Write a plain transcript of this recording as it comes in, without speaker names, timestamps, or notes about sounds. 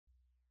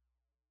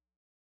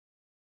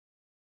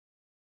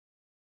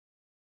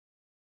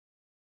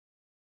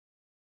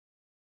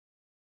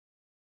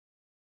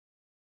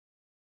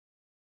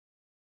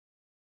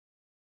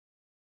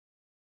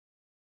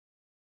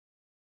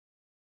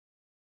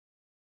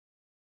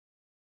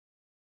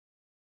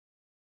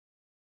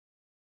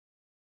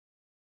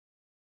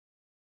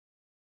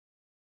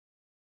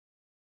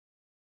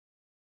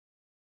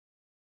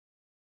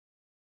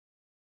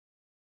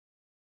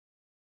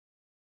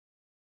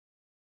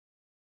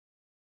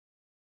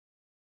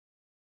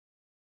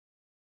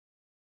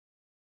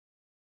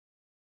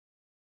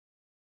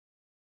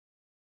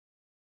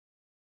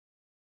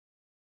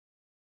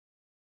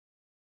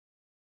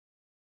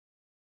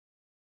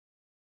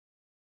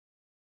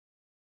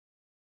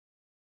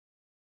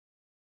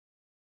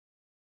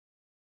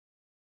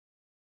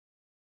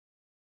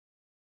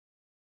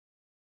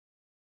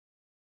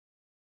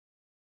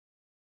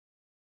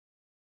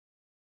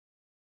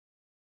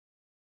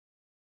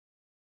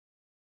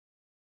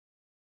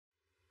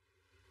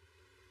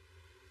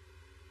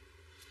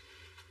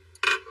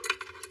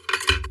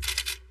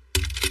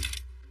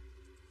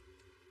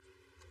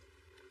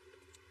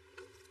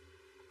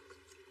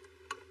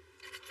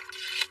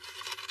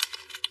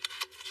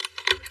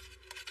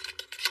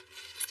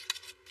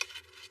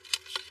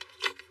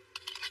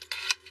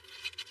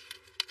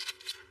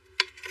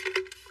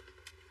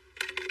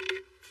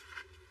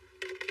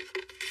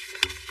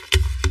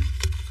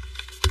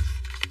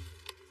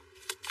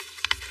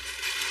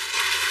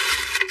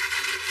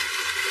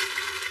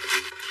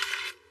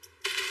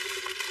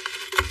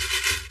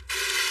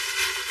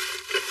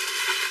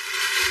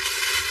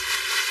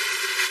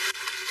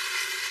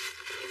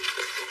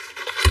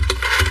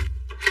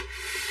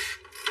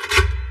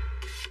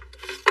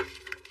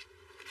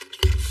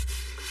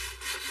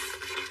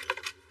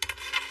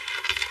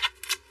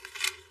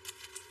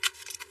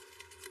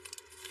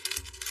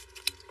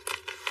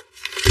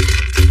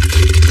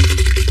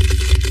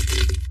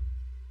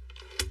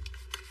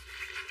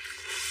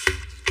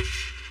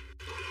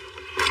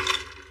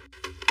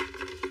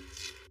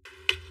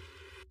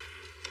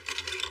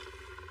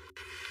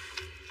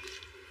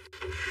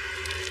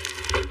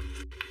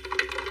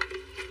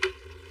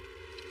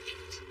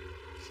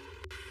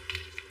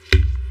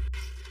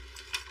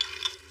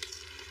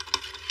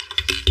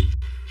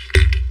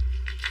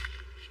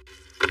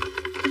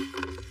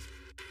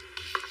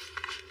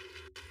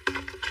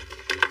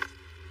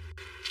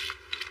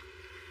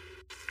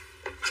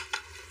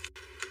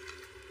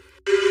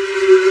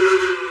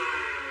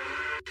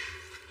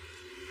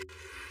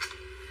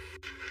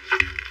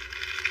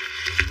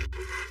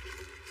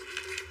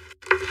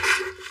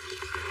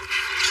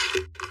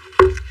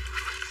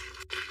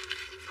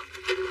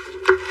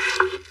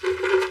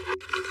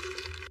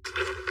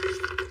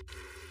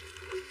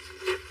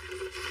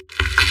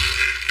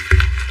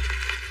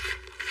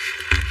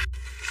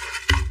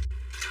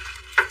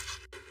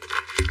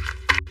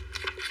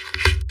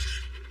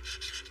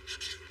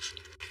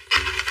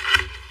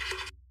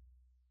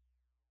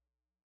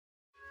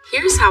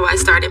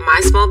started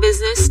my small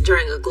business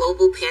during a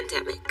global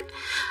pandemic.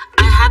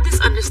 I had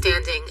this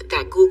understanding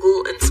that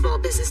Google and small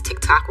business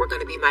TikTok were going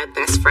to be my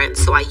best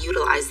friends, so I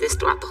utilized this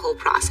throughout the whole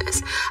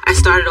process. I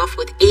started off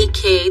with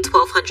 $8K,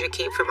 $1,200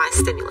 came from my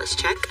stimulus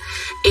check,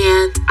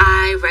 and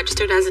I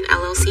registered as an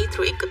LLC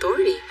through Inc.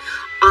 Authority.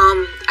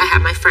 I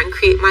had my friend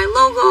create my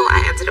logo.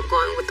 I ended up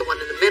going with the one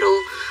in the middle.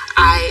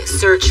 I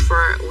searched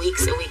for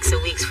weeks and weeks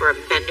and weeks for a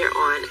vendor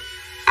on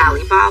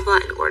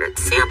Alibaba and ordered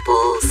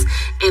samples,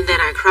 and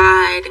then I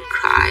cried and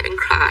cried and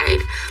cried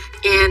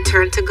and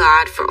turned to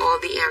God for all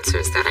the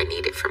answers that I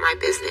needed for my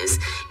business.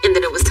 And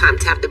then it was time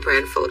to have the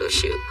brand photo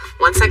shoot.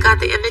 Once I got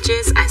the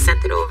images, I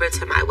sent it over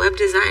to my web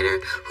designer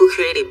who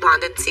created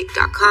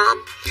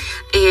bondandseek.com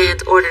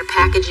and ordered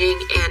packaging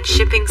and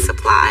shipping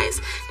supplies.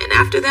 And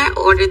after that,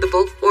 ordered the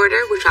bulk order,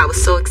 which I was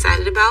so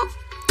excited about,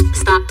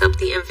 stocked up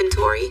the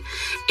inventory,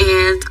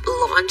 and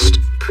launched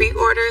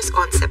pre-orders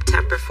on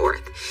September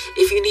 4th.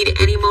 If you need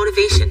any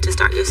motivation to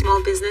start your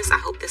small business, I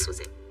hope this was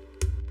it.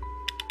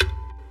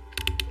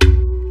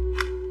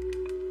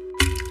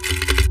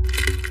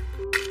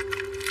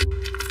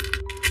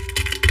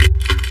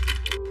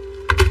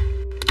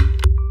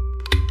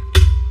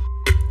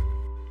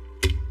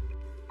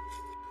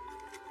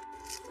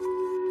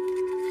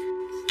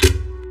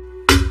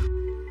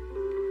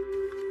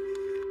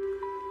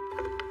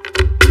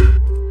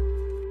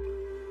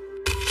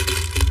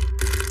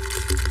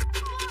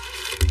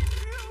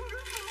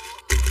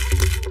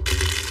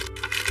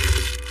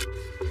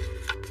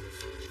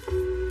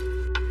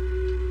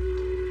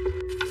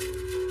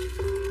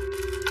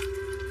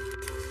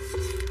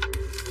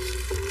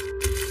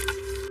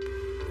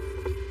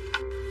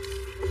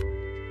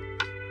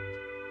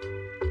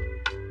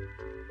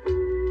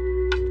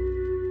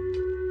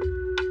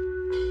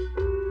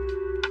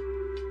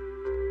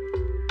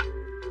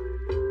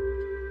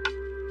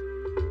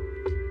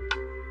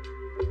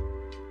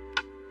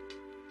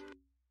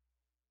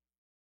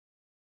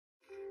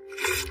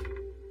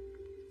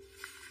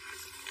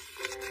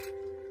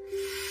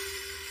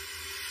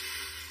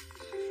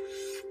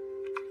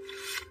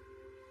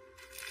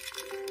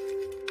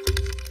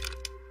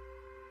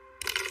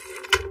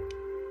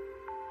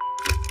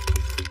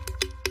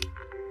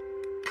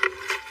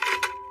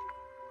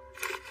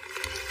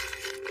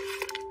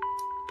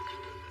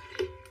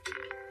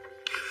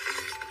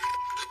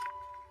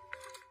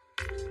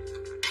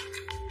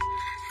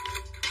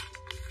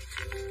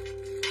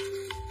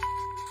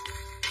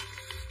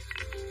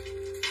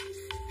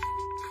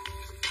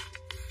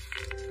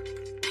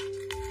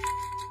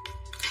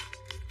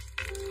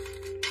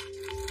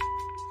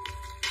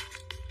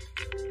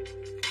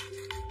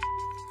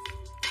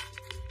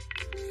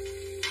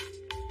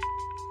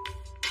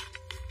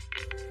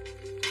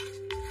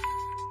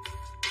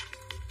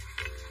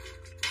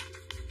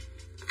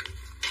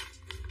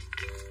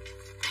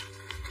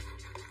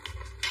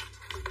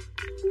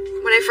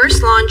 When I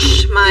first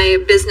launched my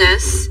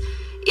business,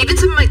 even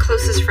some of my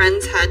closest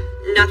friends had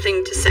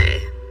nothing to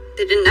say.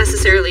 They didn't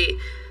necessarily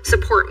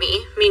support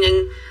me,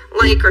 meaning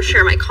like or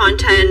share my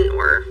content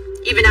or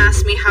even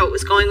ask me how it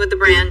was going with the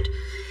brand.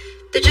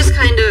 They just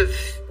kind of,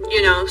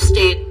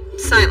 stayed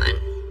silent.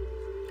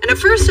 And at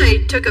first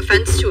I took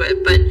offense to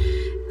it, but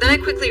then I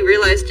quickly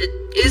realized it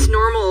is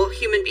normal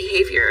human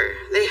behavior.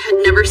 They had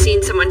never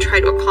seen someone try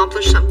to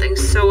accomplish something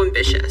so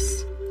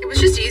ambitious. It was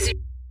just easy.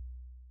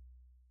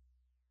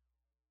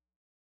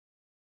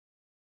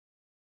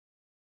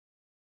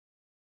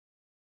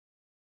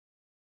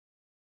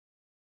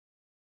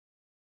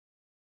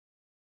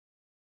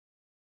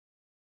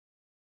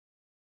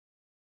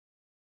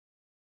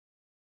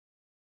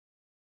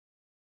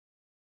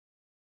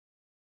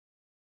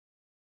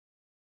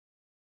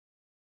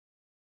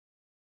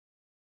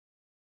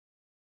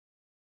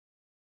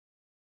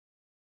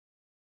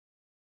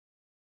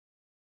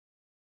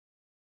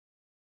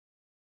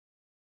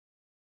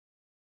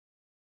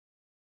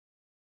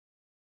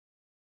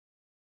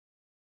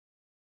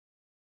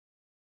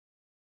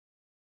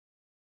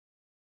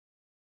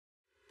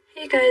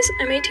 Hey guys,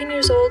 I'm 18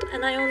 years old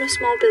and I own a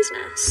small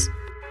business.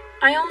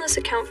 I own this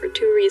account for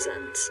 2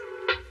 reasons.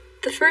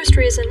 The first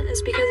reason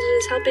is because it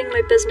is helping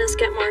my business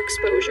get more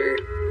exposure.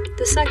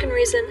 The second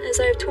reason is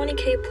I have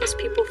 20k plus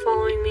people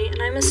following me,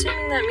 and I'm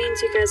assuming that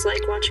means you guys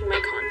like watching my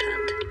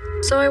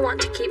content. So I want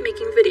to keep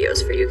making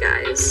videos for you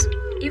guys.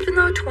 Even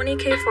though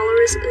 20k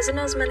followers isn't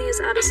as many as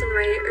Addison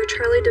Rae or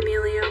Charlie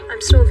D'Amelio,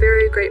 I'm still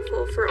very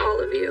grateful for all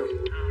of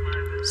you.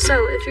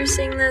 So, if you're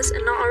seeing this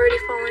and not already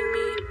following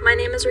me, my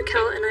name is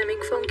Raquel and I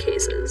make phone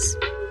cases.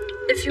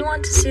 If you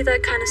want to see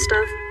that kind of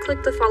stuff,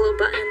 click the follow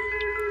button.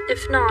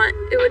 If not,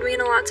 it would mean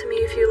a lot to me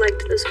if you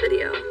liked this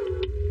video.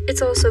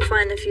 It's also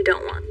fine if you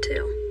don't want to.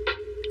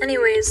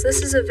 Anyways,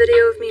 this is a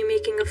video of me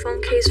making a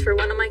phone case for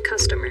one of my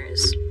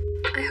customers.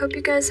 I hope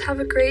you guys have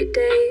a great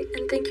day,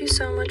 and thank you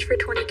so much for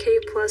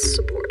 20k plus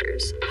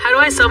supporters. How do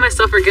I sell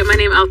myself or get my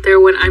name out there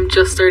when I'm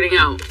just starting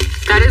out?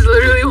 That is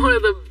literally one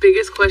of the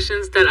biggest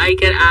questions that I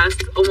get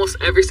asked almost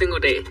every single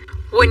day.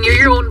 When you're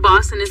your own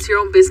boss and it's your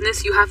own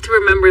business, you have to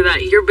remember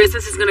that your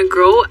business is going to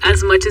grow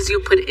as much as you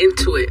put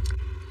into it.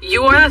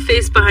 You are the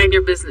face behind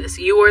your business.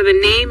 You are the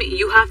name.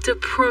 You have to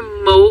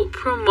promote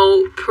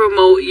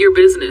your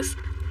business.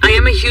 I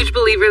am a huge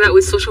believer that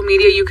with social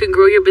media, you can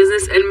grow your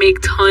business and make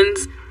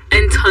tons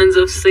and tons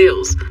of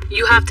sales.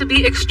 You have to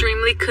be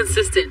extremely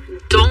consistent.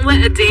 Don't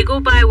let a day go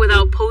by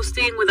without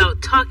posting,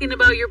 without talking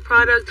about your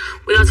product,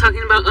 without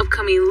talking about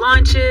upcoming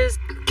launches.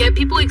 Get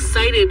people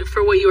excited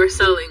for what you are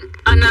selling.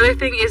 Another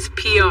thing is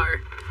PR.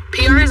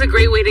 PR is a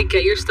great way to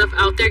get your stuff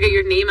out there, get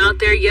your name out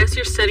there. Yes,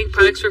 you're selling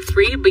products for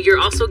free, but you're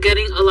also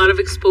getting a lot of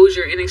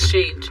exposure in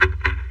exchange.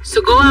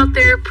 So go out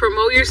there,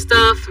 promote your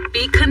stuff,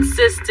 be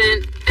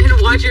consistent, and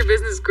watch your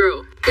business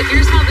grow. If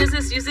you're a small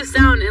business, use this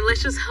sound and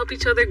let's just help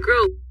each other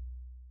grow.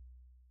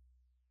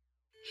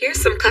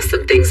 Here's some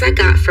custom things I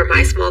got for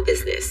my small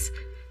business.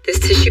 This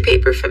tissue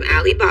paper from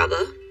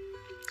Alibaba.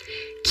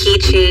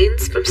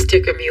 Keychains from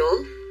Sticker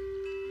Mule.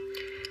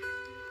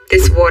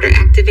 This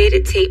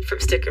water-activated tape from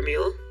Sticker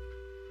Mule.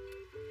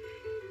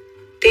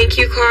 Thank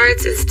you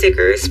cards and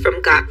stickers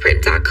from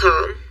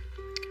gotprint.com.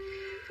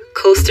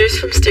 Coasters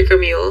from Sticker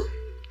Mule.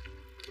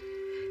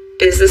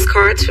 Business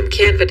cards from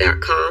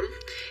canva.com.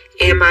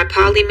 And my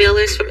poly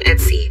mailers from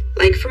Etsy.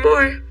 Like for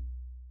more.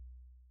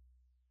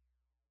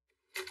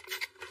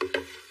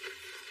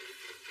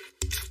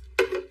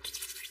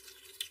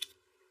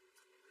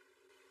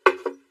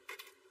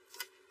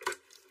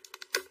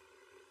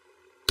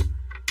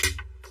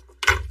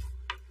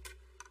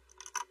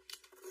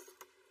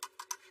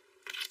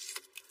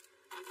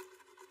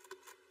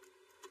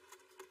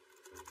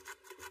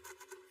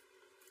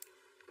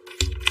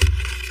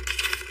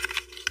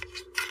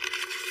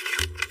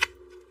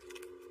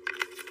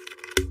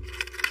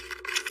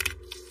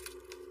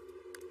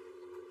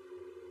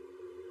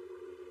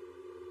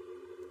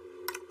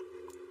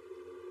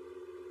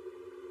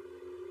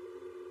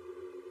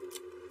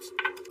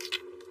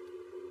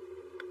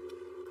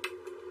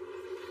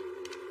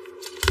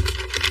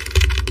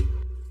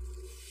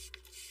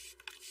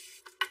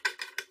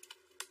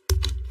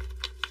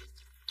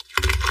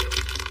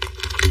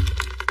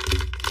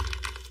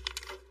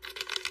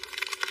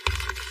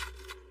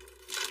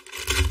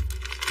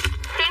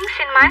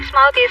 My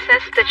small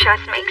business that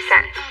just makes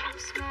sense.